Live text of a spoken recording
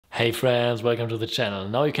Hey friends, welcome to the channel.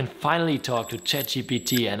 Now you can finally talk to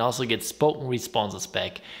ChatGPT and also get spoken responses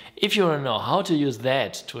back. If you want to know how to use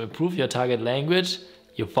that to improve your target language,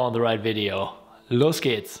 you found the right video. Los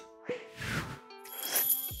geht's!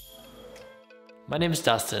 My name is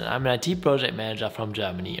Dustin, I'm an IT project manager from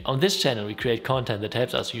Germany. On this channel we create content that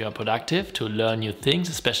helps us become productive, to learn new things,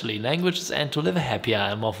 especially languages, and to live a happier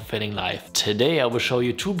and more fulfilling life. Today I will show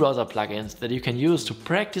you two browser plugins that you can use to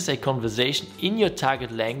practice a conversation in your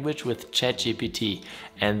target language with ChatGPT,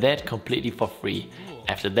 and that completely for free.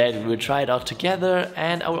 After that we will try it out together,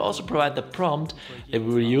 and I will also provide the prompt that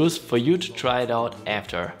we will use for you to try it out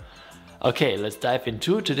after. Okay, let's dive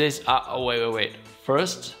into today's... wait.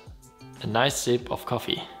 First, a nice sip of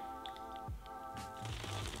coffee.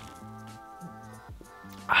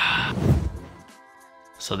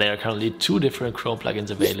 So there are currently two different Chrome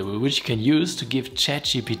plugins available, which you can use to give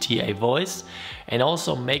ChatGPT a voice and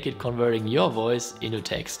also make it converting your voice into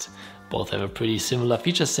text. Both have a pretty similar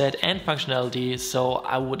feature set and functionality, so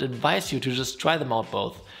I would advise you to just try them out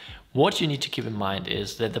both. What you need to keep in mind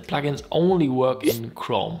is that the plugins only work in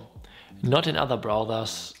Chrome, not in other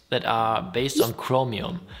browsers that are based on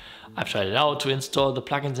Chromium. I've tried it out to install the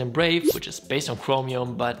plugins in Brave, which is based on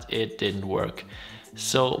Chromium, but it didn't work.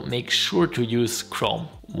 So make sure to use Chrome.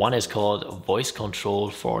 One is called Voice Control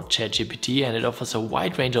for ChatGPT, and it offers a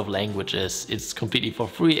wide range of languages. It's completely for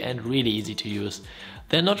free and really easy to use.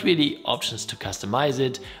 There are not really options to customize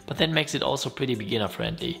it, but that makes it also pretty beginner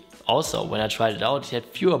friendly. Also, when I tried it out, it had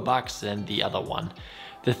fewer bugs than the other one.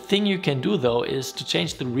 The thing you can do though is to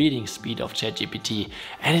change the reading speed of ChatGPT,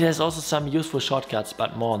 and it has also some useful shortcuts,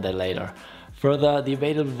 but more on that later. Further, the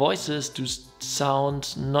available voices do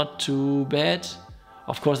sound not too bad.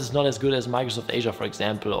 Of course, it's not as good as Microsoft Azure, for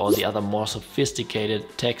example, or the other more sophisticated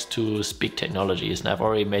text-to-speak technologies, and I've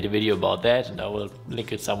already made a video about that, and I will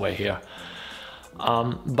link it somewhere here.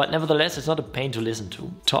 But nevertheless, it's not a pain to listen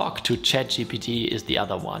to. Talk to ChatGPT is the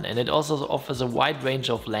other one, and it also offers a wide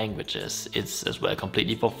range of languages. It's as well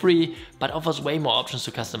completely for free, but offers way more options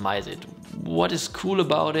to customize it. What is cool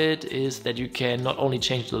about it is that you can not only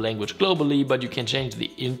change the language globally, but you can change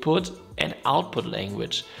the input and output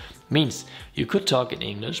language. Means you could talk in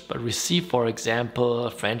English but receive, for example,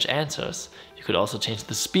 French answers. You could also change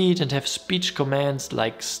the speed and have speech commands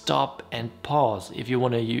like stop and pause if you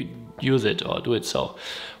want to use it or do it so.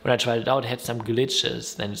 When I tried it out, it had some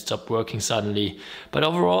glitches, then it stopped working suddenly. But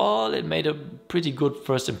overall, it made a pretty good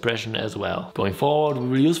first impression as well. Going forward, we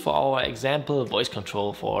will use for our example voice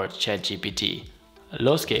control for ChatGPT.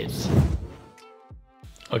 Los geht's!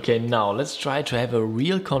 Okay, now let's try to have a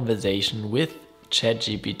real conversation with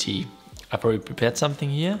ChatGPT. I've already prepared something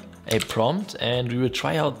here, a prompt, and we will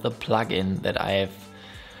try out the plugin that I have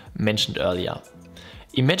mentioned earlier.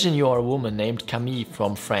 Imagine you are a woman named Camille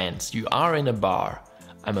from France. You are in a bar.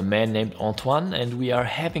 I'm a man named Antoine and we are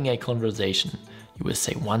having a conversation. You will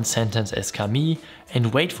say one sentence as Camille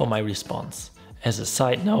and wait for my response. As a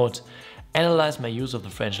side note, analyze my use of the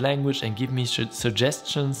French language and give me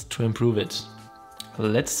suggestions to improve it.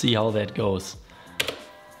 Let's see how that goes.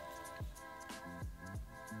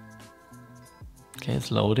 Okay,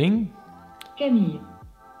 it's loading. Camille.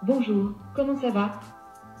 Bonjour, comment ça va?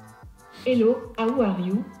 Hello, how are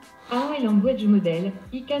you? I'm a language model.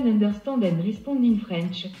 I can understand and respond in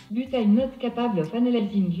French, but I'm not capable of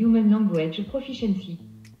analyzing human language proficiency.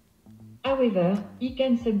 However, I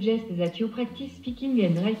can suggest that you practice speaking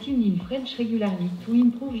and writing in French regularly to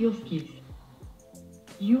improve your skills.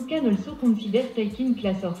 You can also consider taking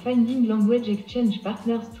class or finding language exchange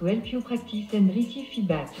partners to help you practice and receive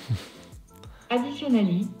feedback.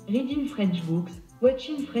 Additionally, reading French books,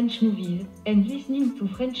 watching French movies, and listening to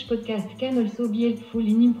French podcasts can also be helpful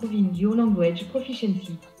in improving your language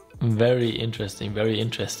proficiency. Very interesting, very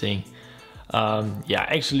interesting. Yeah,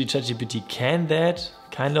 actually ChatGPT can that,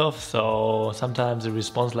 kind of, so sometimes it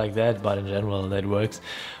responds like that, but in general that works.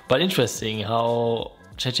 But interesting how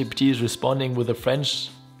ChatGPT is responding with a French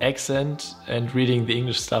accent and reading the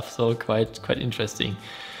English stuff, so quite interesting.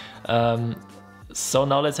 So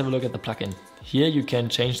now let's have a look at the plugin. Here you can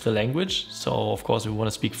change the language, so of course we want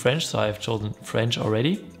to speak French, so I've chosen French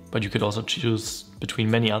already, but you could also choose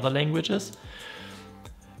between many other languages.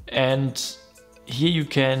 And here you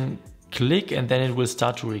can click and then it will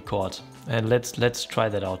start to record. And let's try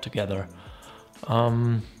that out together.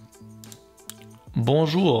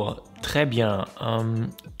 Bonjour, très bien.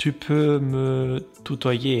 Tu peux me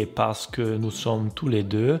tutoyer parce que nous sommes tous les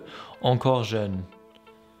deux encore jeunes.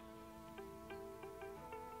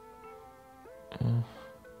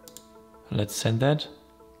 Let's send that.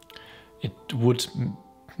 It would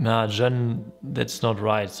jeune, that's not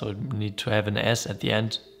right, so you need to have an S at the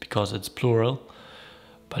end because it's plural.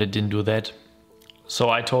 but it didn't do that. So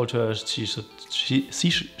I told her she should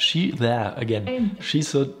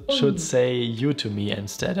say you to me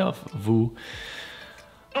instead of vous.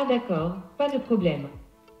 Ah d'accord, pas de problème.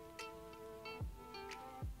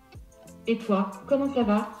 Et toi, comment ça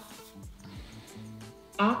va?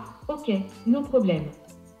 Ah, ok, no problème.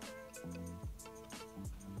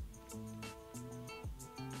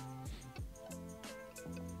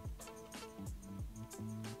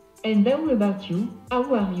 And how about you?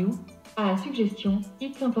 How are you? Ah, suggestion,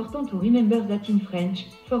 it's important to remember that in French,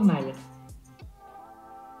 formal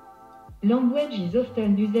language is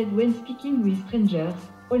often used when speaking with strangers,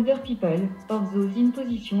 older people, or those in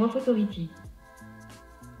position of authority.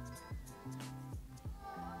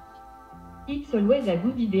 It's always a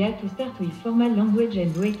good idea to start with formal language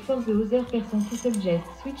and wait for the other person to suggest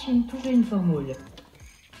switching to the informal.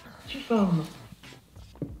 Tu formes.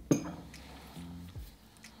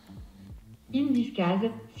 In this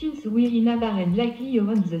case, since we're in a bar and likely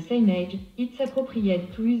around the same age, it's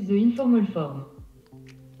appropriate to use the informal form.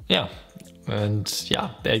 Yeah, and yeah,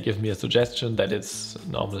 they give me a suggestion that it's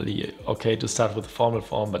normally okay to start with the formal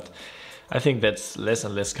form, but I think that's less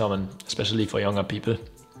and less common, especially for younger people.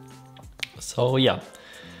 So yeah,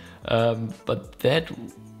 but that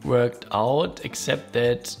worked out, except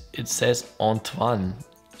that it says Antoine,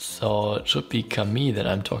 so it should be Camille that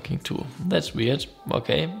I'm talking to. That's weird.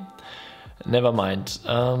 Okay. Never mind.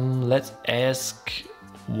 Let's ask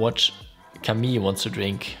what Camille wants to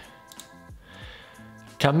drink.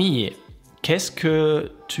 Camille, qu'est-ce que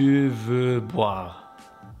tu veux boire?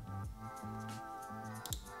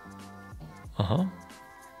 Uh-huh.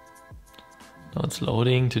 Now it's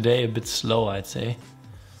loading. Today a bit slow, I'd say.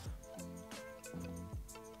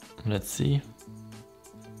 Let's see.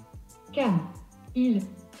 Cam, il.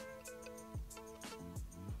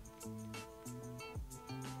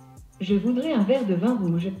 Je voudrais un verre de vin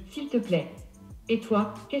rouge, s'il te plaît. Et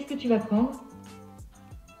toi, qu'est-ce que tu vas prendre?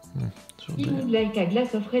 He would like a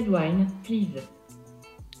glass of red wine, please.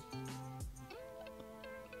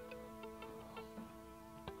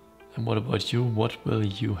 And what about you? What will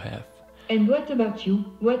you have? And what about you?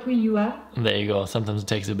 What will you have? There you go. Sometimes it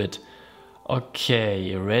takes a bit.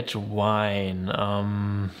 Okay, red wine.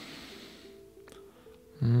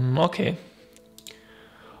 Okay.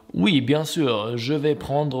 Oui, bien sûr, je vais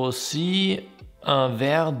prendre aussi un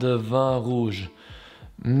verre de vin rouge.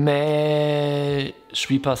 Mais je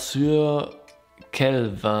suis pas sûr quel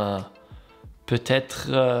vin.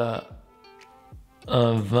 Peut-être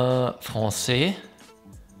un vin français.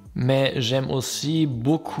 Mais j'aime aussi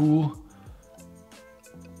beaucoup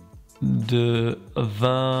de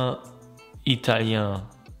vin italien.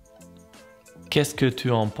 Qu'est-ce que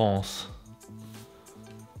tu en penses?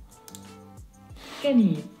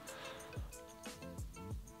 Camille.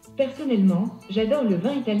 Personnellement, j'adore le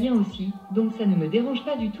vin italien aussi, donc ça ne me dérange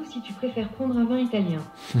pas du tout si tu préfères prendre un vin italien.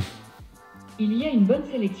 Il y a une bonne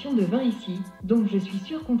sélection de vins ici, donc je suis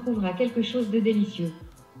sûre qu'on trouvera quelque chose de délicieux.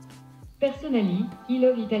 Personally, I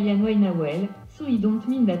love Italian wine as well, so I don't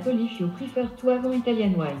mean that all if you prefer to have an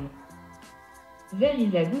Italian wine. There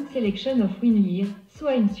is a good selection of wine here, so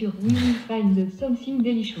I'm sure we will find something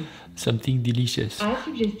delicious. Something delicious. À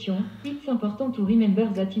suggestion, it's important to remember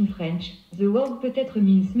that in French, the word peut-être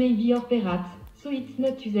means maybe or perhaps, so it's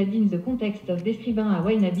not used in the context of describing a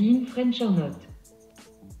wine being French or not.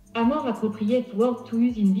 A more appropriate word to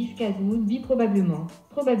use in this case would be probablement,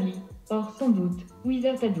 probably, or sans doute,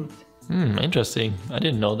 without a doubt. Interesting. I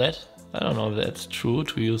didn't know that. I don't know if that's true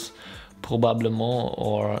to use probablement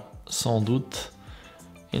or sans doute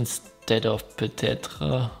instead of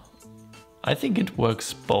peut-être. I think it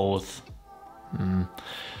works both.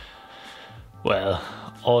 Well,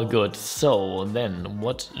 all good. So then,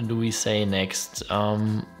 what do we say next?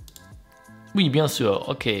 Oui, bien sûr.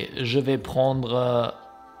 Ok, je vais prendre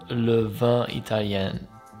le vin italien.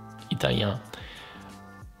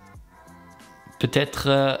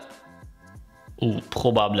 Peut-être ou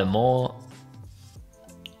probablement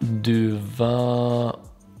du vin.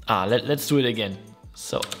 Let's do it again.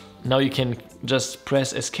 So now you can just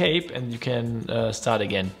press escape and you can start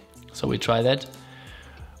again. So we try that.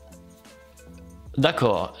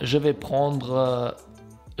 D'accord, je vais prendre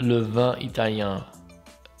le vin italien.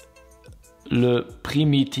 Le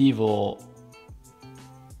primitivo,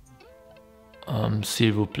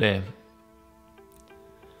 s'il vous plaît.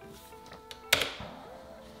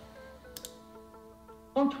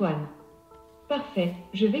 Antoine. Parfait,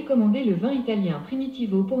 je vais commander le vin italien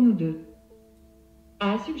Primitivo pour nous deux.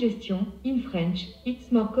 À suggestion, in French,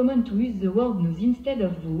 it's more common to use the word nous instead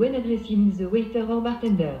of vous when addressing the waiter or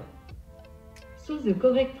bartender. So the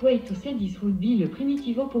correct way to say this would be le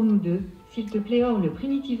Primitivo pour nous deux, s'il te plaît, or le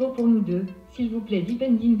primitivo pour nous deux, s'il vous plaît,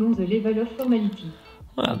 depending on the level of formality.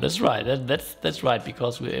 Well, that's right. That's right,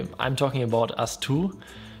 because I'm talking about us two,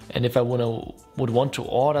 and if I would want to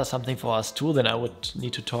order something for us two, then I would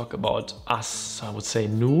need to talk about us. So I would say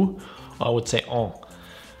nous, or I would say on.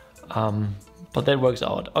 But that works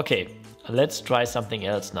out. Okay, let's try something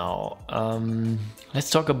else now. Let's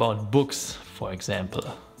talk about books, for example.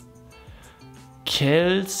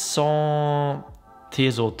 Quels sont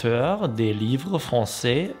tes auteurs des livres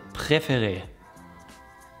français préférés?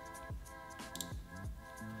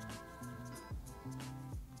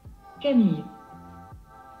 Camille.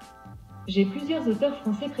 J'ai plusieurs auteurs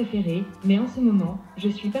français préférés, mais en ce moment, je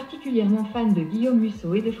suis particulièrement fan de Guillaume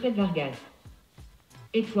Musso et de Fred Vargas.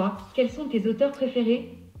 Et toi, quels sont tes auteurs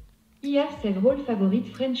préférés? I have several favorite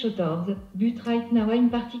French authors, but right now I'm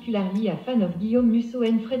particularly a fan of Guillaume Musso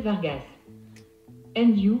and Fred Vargas.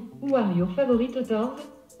 And you, who are your favorite authors?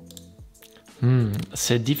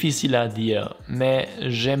 C'est difficile à dire, mais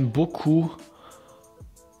j'aime beaucoup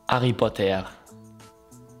Harry Potter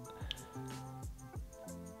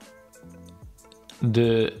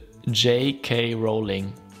de J.K.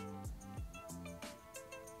 Rowling.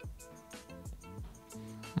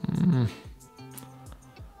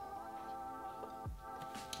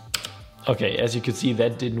 Okay, as you can see,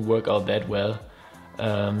 that didn't work out that well.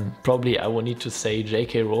 Probably I will need to say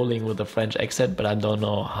J.K. Rowling with a French accent, but I don't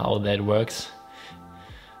know how that works.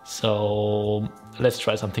 So let's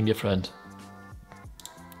try something different.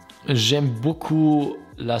 J'aime beaucoup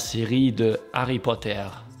la série de Harry Potter.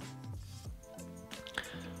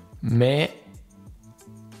 Mais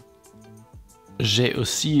j'ai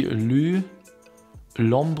aussi lu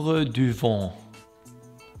L'ombre du vent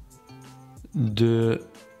de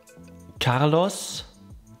Carlos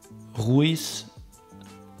Ruiz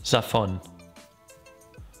Zafón.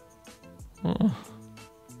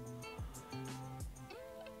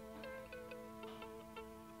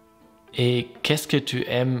 Et qu'est-ce que tu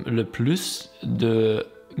aimes le plus de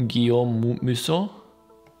Guillaume Musso?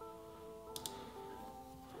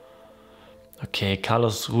 Okay,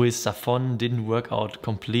 Carlos Ruiz Zafón didn't work out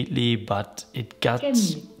completely, but it got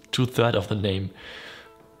Camille. 2/3 of the name.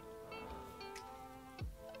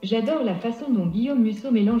 J'adore la façon dont Guillaume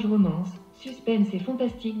Musso mélange romance, suspense et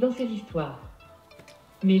fantastique dans ses histoires.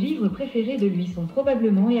 Mes livres préférés de lui sont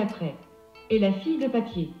probablement Et après, et La fille de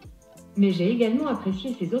papier. Mais j'ai également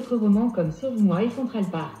apprécié ses autres romans comme Sauve-moi et Central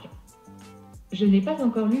Park. Je n'ai pas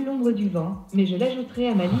encore lu L'ombre du vent, mais je l'ajouterai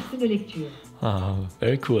à ma liste de lecture. Ah,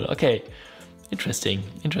 very cool. Okay, interesting.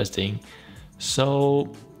 So,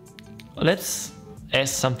 let's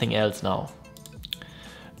ask something else now.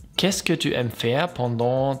 Qu'est-ce que tu aimes faire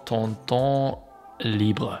pendant ton temps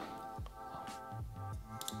libre?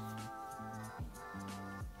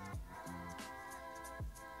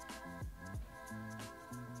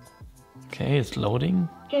 Okay, it's loading.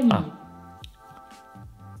 Camille.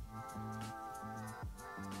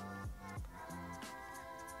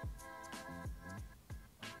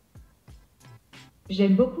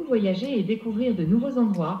 J'aime beaucoup voyager et découvrir de nouveaux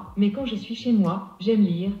endroits, mais quand je suis chez moi, j'aime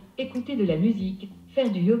lire, écouter de la musique, faire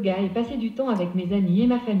du yoga et passer du temps avec mes amis et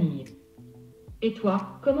ma famille. Et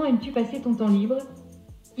toi, comment aimes-tu passer ton temps libre?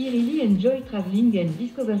 I really enjoy traveling and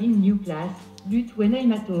discovering new places, but when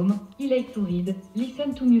I'm at home, I like to read,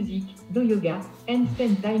 listen to music, do yoga, and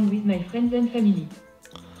spend time with my friends and family.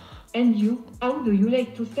 And you, how do you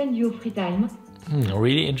like to spend your free time?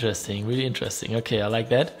 Really interesting. Okay, I like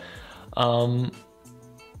that.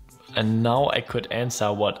 And now I could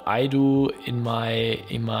answer what I do in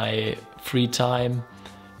my free time,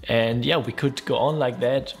 and yeah, we could go on like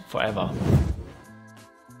that forever.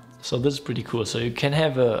 So this is pretty cool. So you can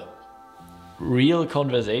have a real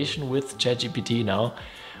conversation with ChatGPT now.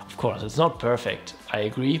 Of course, it's not perfect, I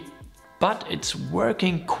agree, but it's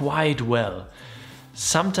working quite well.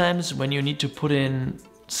 Sometimes when you need to put in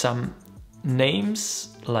some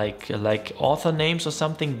names, like author names or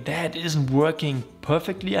something, that isn't working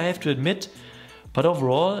perfectly, I have to admit, but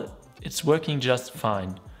overall it's working just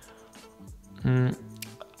fine.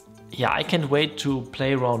 Yeah, I can't wait to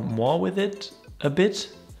play around more with it a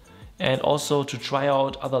bit and also to try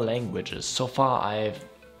out other languages. So far I've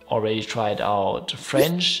already tried out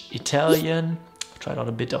French, Italian, tried out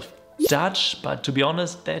a bit of Dutch, but to be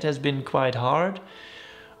honest that has been quite hard.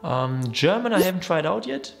 German I haven't tried out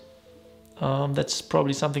yet. That's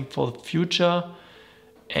probably something for the future.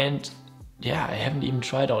 And yeah, I haven't even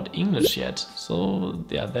tried out English yet. So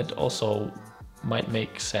yeah, that also might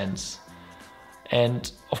make sense.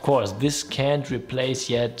 And of course, this can't replace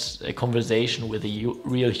yet a conversation with a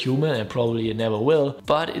real human, and probably it never will,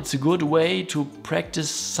 but it's a good way to practice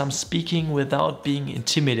some speaking without being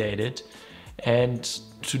intimidated and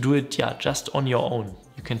to do it, yeah, just on your own.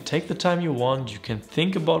 You can take the time you want, you can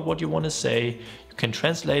think about what you want to say, you can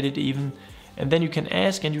translate it even, and then you can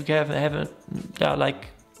ask and you can have a, like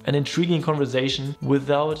an intriguing conversation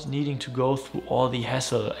without needing to go through all the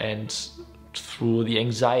hassle and through the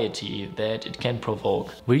anxiety that it can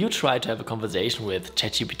provoke. Will you try to have a conversation with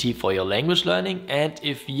ChatGPT for your language learning? And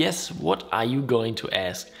if yes, what are you going to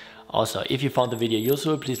ask? Also, if you found the video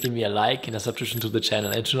useful, please leave me a like and a subscription to the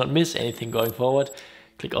channel, and to not miss anything going forward,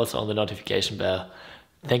 click also on the notification bell.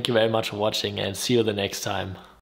 Thank you very much for watching, and see you the next time.